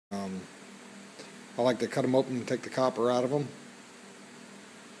I like to cut them open and take the copper out of them.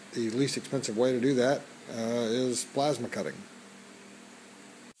 The least expensive way to do that is plasma cutting.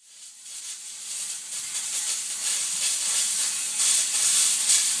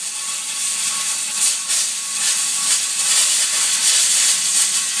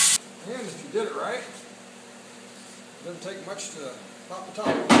 And if you did it right, it doesn't take much to pop the top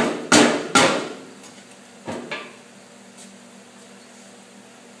off.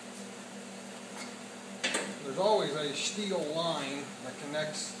 There's always a steel line that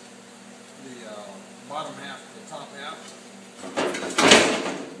connects the bottom half to the top half.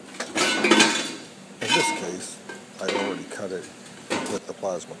 In this case, I already cut it with the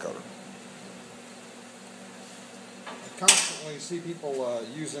plasma cutter. I constantly see people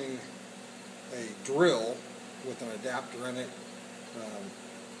using a drill with an adapter in it.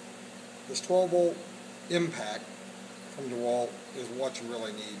 This 12-volt impact from DeWalt is what you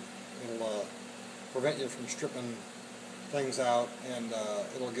really need. It'll prevent you from stripping things out, and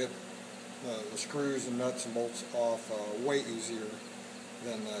it'll get the screws and nuts and bolts off way easier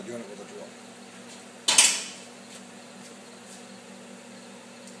than doing it with a drill.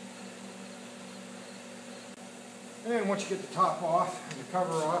 And once you get the top off and the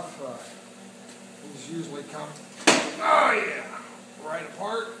cover off, these usually come, oh yeah, right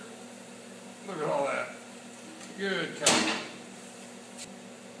apart. Look at all that. Good cut.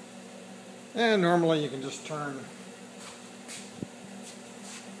 And normally you can just turn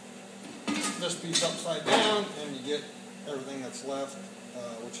this piece upside down and you get everything that's left,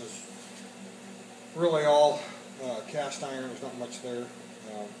 which is really all cast iron. There's not much there.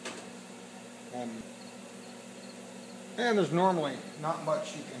 And there's normally not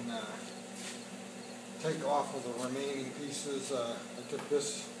much you can take off of the remaining pieces. I took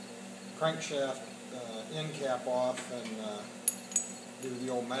this crankshaft end cap off and did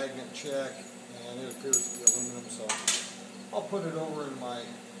the old magnet check, and it appears to be aluminum, so I'll put it over in my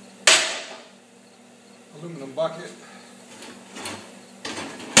aluminum bucket.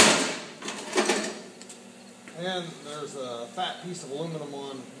 And there's a fat piece of aluminum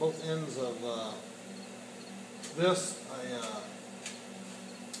on both ends of this. I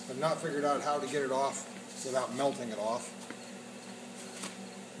have not figured out how to get it off without melting it off,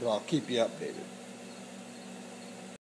 but I'll keep you updated.